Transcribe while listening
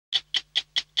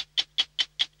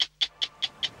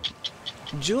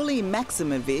Julie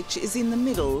Maximovich is in the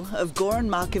middle of Goran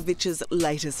Markovic's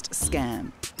latest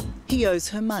scam. He owes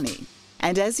her money,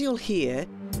 and as you'll hear,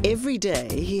 every day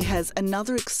he has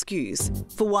another excuse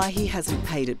for why he hasn't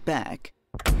paid it back.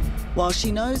 While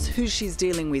she knows who she's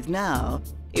dealing with now,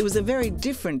 it was a very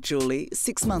different Julie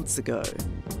 6 months ago.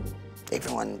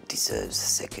 Everyone deserves a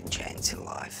second chance in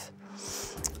life.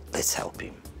 Let's help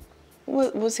him.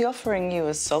 Was he offering you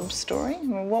a sob story? I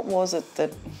mean, what was it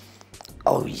that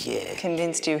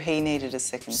convinced you he needed a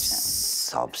second chance?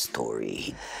 Sob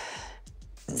story.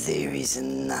 There is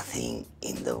nothing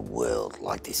in the world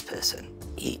like this person.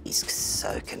 He is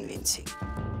so convincing.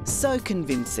 So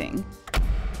convincing,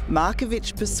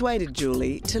 Markovic persuaded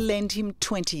Julie to lend him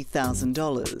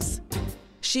 $20,000.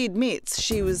 She admits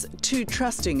she was too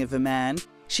trusting of a man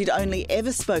she'd only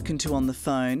ever spoken to on the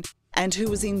phone and who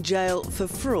was in jail for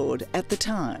fraud at the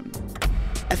time.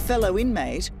 A fellow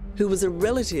inmate, who was a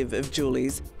relative of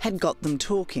Julie's, had got them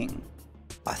talking.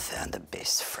 I found a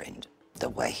best friend. The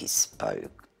way he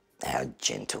spoke, how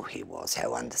gentle he was,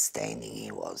 how understanding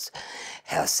he was,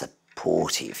 how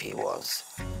supportive he was.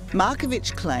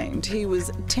 Markovic claimed he was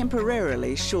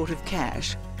temporarily short of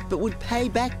cash, but would pay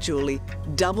back Julie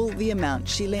double the amount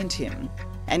she lent him,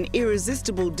 an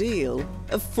irresistible deal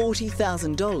of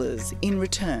 $40,000 in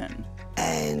return.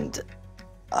 And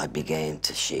I began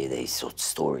to share these sort of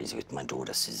stories with my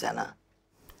daughter, Susanna.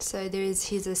 So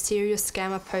he's a serious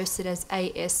scammer posted as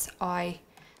ASIO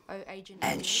agent.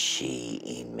 And she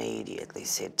immediately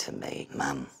said to me,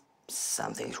 "Mum,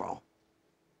 something's wrong.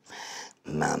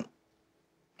 Mum,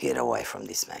 get away from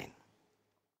this man."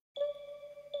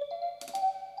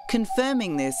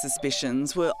 Confirming their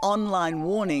suspicions were online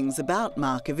warnings about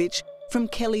Markovic from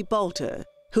Kelly Bolter,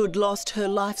 who had lost her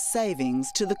life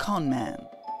savings to the conman.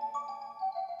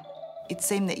 It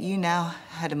seemed that you now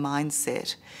had a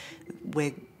mindset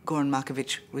where Goran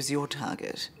Markovic was your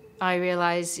target. I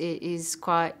realise it is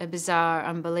quite a bizarre,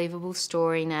 unbelievable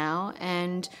story now,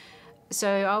 and so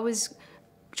I was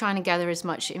trying to gather as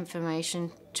much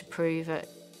information to prove it.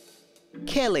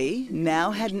 Kelly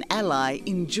now had an ally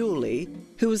in Julie,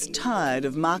 who was tired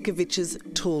of Markovic's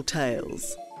tall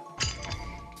tales.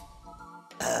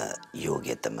 You'll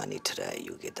get the money today,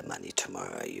 you'll get the money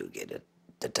tomorrow, you'll get it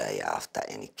the day after,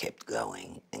 and he kept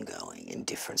going and going in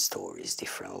different stories,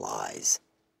 different lies.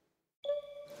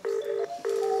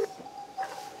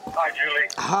 Hi, Julie.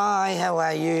 Hi, how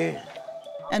are you?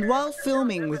 And while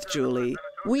filming with Julie,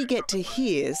 we get to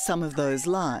hear some of those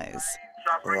lies.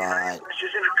 Right.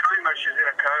 She's in a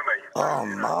coma, Oh,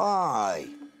 my.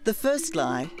 The first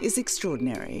lie is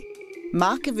extraordinary.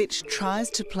 Markovic tries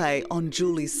to play on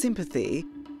Julie's sympathy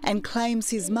and claims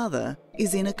his mother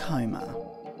is in a coma.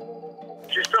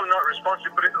 She's still not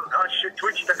responsive, but she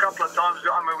twitched a couple of times,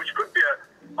 which could be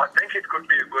I think it could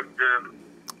be a good...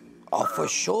 Oh, for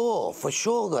sure,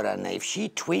 Goran. If she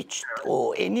twitched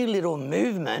or any little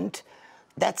movement,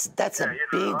 that's a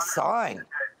big sign.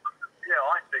 Yeah,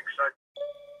 I think so.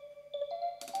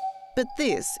 But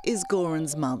this is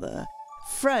Goran's mother,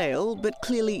 frail but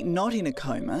clearly not in a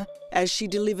coma, as she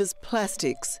delivers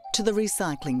plastics to the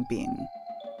recycling bin.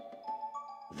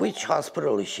 Which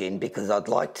hospital is she in? Because I'd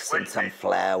like to send some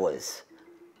flowers.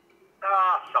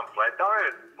 Some flowers.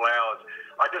 Don't flowers.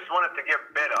 I just want it to get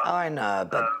better. I know,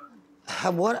 but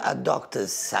what are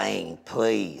doctors saying,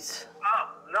 please?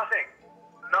 Nothing.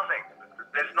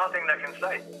 There's nothing they can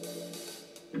say.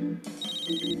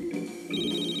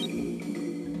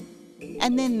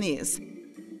 And then this.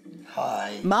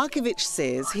 Hi. Markovic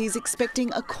says he's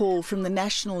expecting a call from the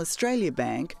National Australia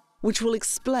Bank which will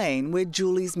explain where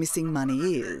Julie's missing money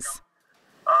is.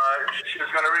 She was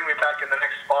going to ring me back in the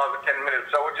next 5 or 10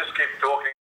 minutes, so we'll just keep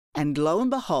talking. And lo and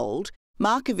behold,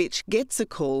 Markovic gets a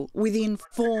call within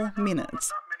 4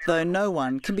 minutes, though no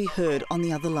one can be heard on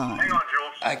the other line. Hang on,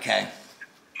 Jules. Okay.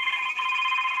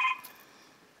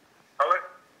 Hello?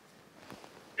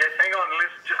 Yes, hang on,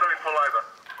 Liz. Just let me pull over.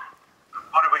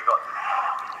 What have we got?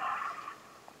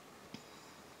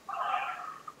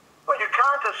 Well, you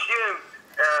can't assume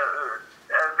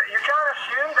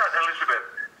that, Elizabeth.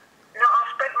 You know,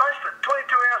 I've spent most of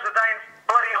 22 hours a day in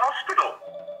bloody hospital.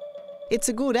 It's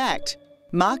a good act.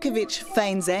 Markovic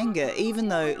feigns anger even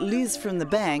though Liz from the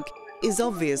bank is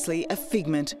obviously a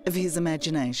figment of his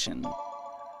imagination.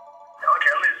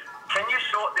 Okay, Liz, can you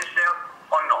sort this out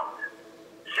or not?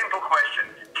 Simple question.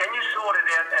 Can you sort it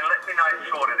out and let me know you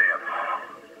sorted out?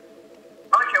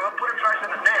 Okay, well, put a trace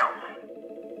in it now.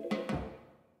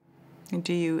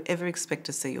 Do you ever expect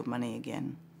to see your money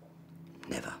again?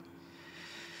 Never.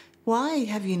 Why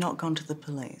have you not gone to the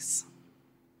police?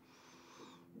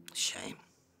 Shame.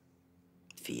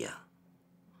 Fear.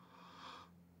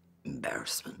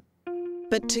 Embarrassment.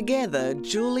 But together,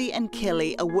 Julie and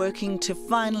Kelly are working to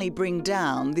finally bring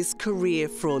down this career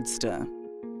fraudster.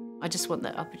 I just want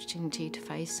that opportunity to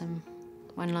face him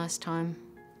one last time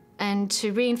and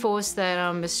to reinforce that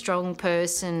I'm a strong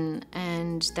person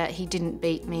and that he didn't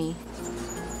beat me.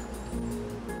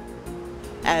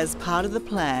 As part of the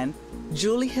plan,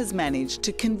 Julie has managed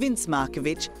to convince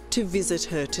Markovic to visit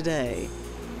her today.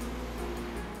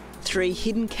 3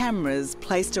 hidden cameras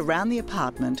placed around the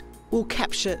apartment will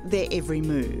capture their every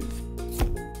move.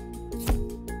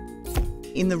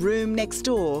 In the room next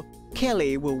door,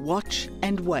 Kelly will watch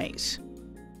and wait.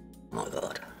 My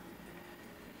God,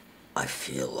 I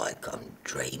feel like I'm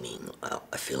dreaming.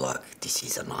 I feel like this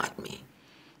is a nightmare.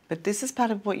 But this is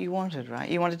part of what you wanted, right?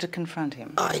 You wanted to confront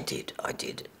him. I did.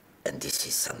 And this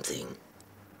is something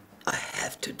I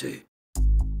have to do.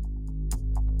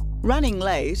 Running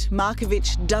late,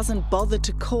 Markovic doesn't bother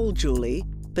to call Julie,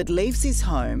 but leaves his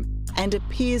home and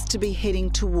appears to be heading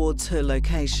towards her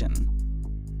location.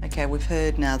 Okay, we've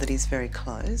heard now that he's very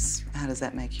close. How does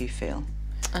that make you feel?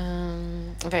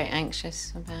 I'm very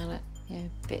anxious about it,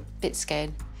 yeah, bit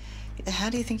scared. How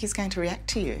do you think he's going to react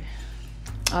to you?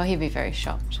 Oh, he'd be very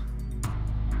shocked.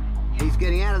 He's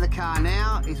getting out of the car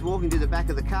now. He's walking to the back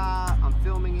of the car. I'm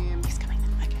filming him. He's coming.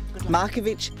 Okay, good luck.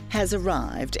 Markovic has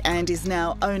arrived and is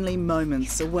now only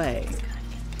moments away.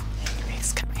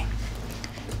 He's coming.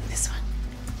 This one.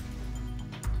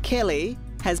 Kelly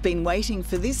has been waiting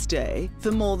for this day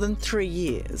for more than 3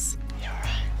 years. You're all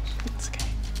right. It's okay.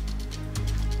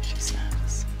 She's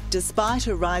nervous. Despite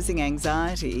her rising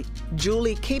anxiety,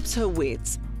 Julie keeps her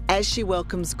wits as she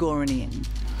welcomes Goran in.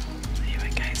 Are you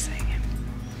okay seeing him?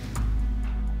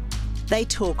 They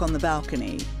talk on the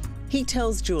balcony. He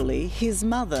tells Julie his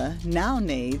mother now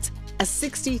needs a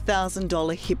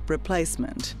 $60,000 hip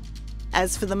replacement.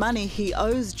 As for the money he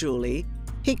owes Julie,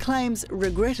 he claims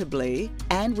regrettably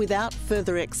and without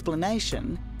further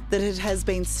explanation that it has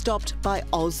been stopped by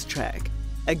AUSTRAC,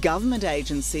 a government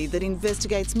agency that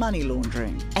investigates money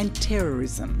laundering and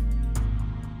terrorism.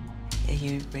 Are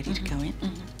you ready to go in?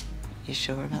 You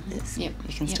sure about this? Yep.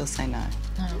 You can Yep. still say no.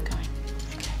 No, I'm going.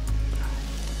 Okay.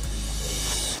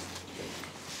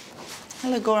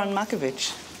 Hello, Goran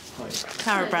Markovic. Hi.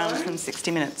 Tara Brown from 60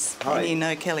 Minutes. Hi. And you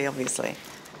know Kelly, obviously.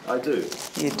 I do.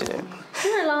 You do.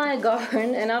 You're a liar,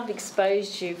 Goran, and I've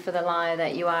exposed you for the liar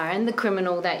that you are and the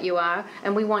criminal that you are,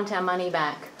 and we want our money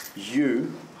back.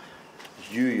 You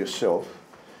yourself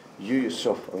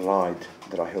lied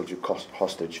that I held you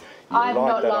hostage. You I've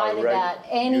not that lied I about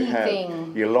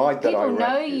anything. You lied that I People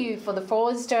know raped you for the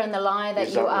fraudster and the liar that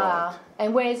Is you that are. right?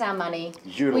 And where's our money?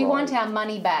 You We lied. want our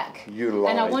money back. You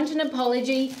And I lied. want an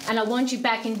apology, and I want you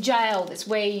back in jail. That's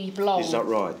where you belong. Is that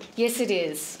right? Yes, it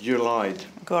is. You lied.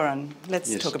 Goran, let's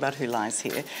Yes. talk about who lies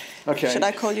here. Okay. Should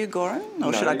I call you Goran or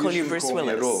No, should I call you shouldn't Bruce call me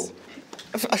Willis? at all.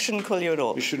 I shouldn't call you at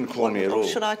all. You shouldn't call me at Or all.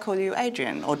 should I call you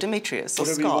Adrian or Demetrius or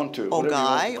Whatever you Scott want to, or whatever you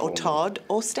want Guy to or call me. Todd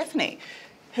or Stephanie?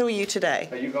 Who are you today?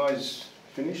 Are you guys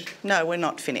finished? No, we're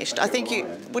not finished. I think you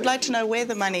would like to know where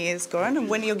the money is, Goran, and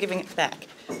when you're giving it back.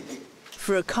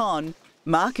 For a con,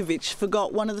 Markovic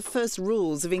forgot one of the first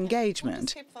rules of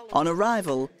engagement. On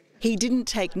arrival, he didn't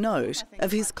take note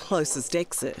of his closest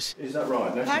exit. Is that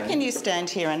right? How can you stand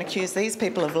here and accuse these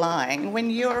people of lying when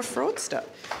you're a fraudster?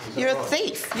 You're a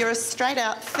thief. You're a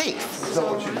straight-out thief. Is that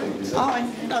what you think? Is that,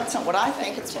 Oh, no, it's not what I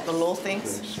think. It's what the law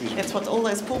thinks. It's what all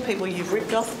those poor people you've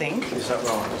ripped off think. is that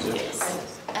right? Is it?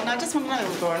 Yes. And I just want to know,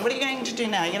 Goran, what are you going to do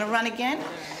now? You're going to run again?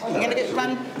 You're going to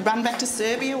run back to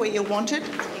Serbia where you're wanted?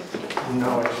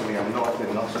 No, actually, I'm not.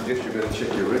 And I suggest you better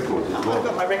check your records as I've well.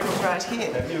 got my records right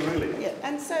here. Have you really? Yeah,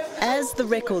 and so... As the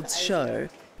records show,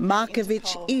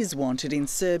 Markovic is wanted in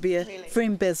Serbia for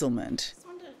embezzlement.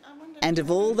 And of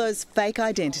all those fake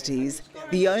identities,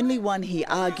 the only one he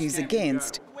argues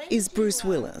against is Bruce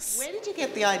Willis. Where did you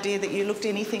get the idea that you looked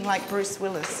anything like Bruce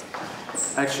Willis?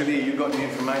 Actually, you got the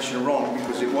information wrong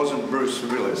because it wasn't Bruce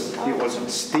Willis. It was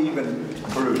Stephen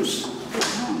Bruce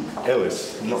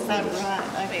Ellis, not Is that Willis.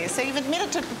 right? Okay, so you've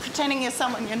admitted to pretending you're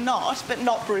someone you're not, but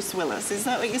not Bruce Willis. Is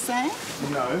that what you're saying?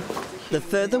 No. The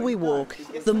further we walk,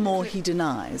 the more he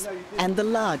denies, and the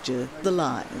larger the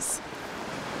lies.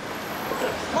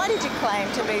 Why did you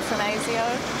claim to be from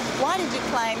ASIO? Why did you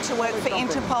claim to work for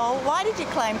Interpol? Why did you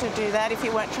claim to do that if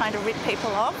you weren't trying to rip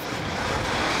people off?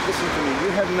 Listen to me,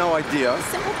 you have no idea.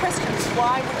 Simple questions.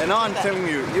 Why would you And do I'm that? telling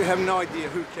you, you have no idea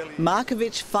who Kelly is.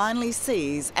 Markovic finally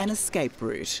sees an escape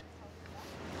route.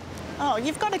 Oh,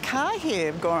 you've got a car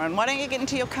here, Goran. Why don't you get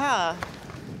into your car?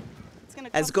 It's gonna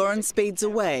As cost you Goran speeds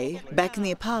away, back in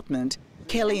the apartment,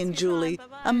 Kelly and Julie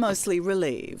are mostly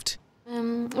relieved.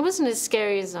 It wasn't as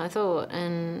scary as I thought,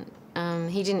 and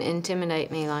he didn't intimidate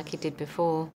me like he did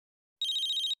before.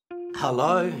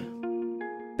 Hello?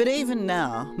 But even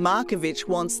now, Markovic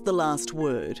wants the last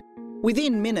word.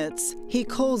 Within minutes, he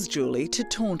calls Julie to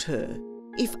taunt her.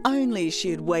 If only she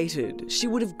had waited, she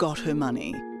would have got her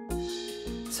money.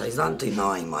 So he's not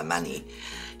denying my money.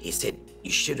 He said, you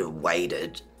should have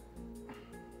waited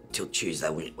till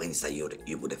Tuesday, Wednesday,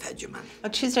 you would have had your money. Oh,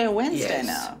 Tuesday or Wednesday Yes.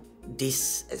 now?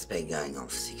 This has been going on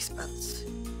for 6 months.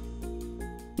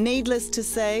 Needless to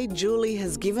say, Julie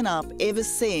has given up ever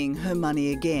seeing her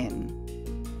money again.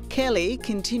 Kelly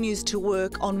continues to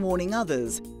work on warning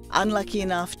others, unlucky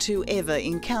enough to ever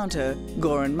encounter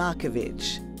Goran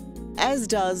Markovic, as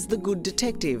does the good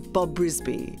detective Bob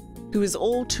Brisby, who is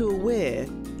all too aware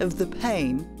of the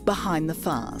pain behind the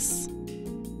farce.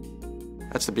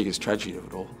 That's the biggest tragedy of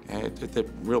it all. They're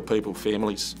real people,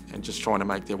 families, and just trying to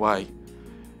make their way,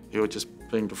 who are just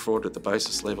being defrauded at the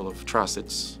basis level of trust.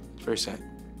 It's very sad.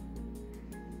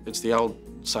 It's the old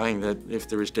saying that if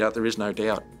there is doubt, there is no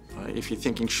doubt. If you're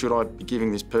thinking, should I be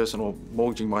giving this person or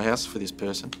mortgaging my house for this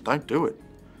person, don't do it.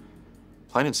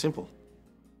 Plain and simple.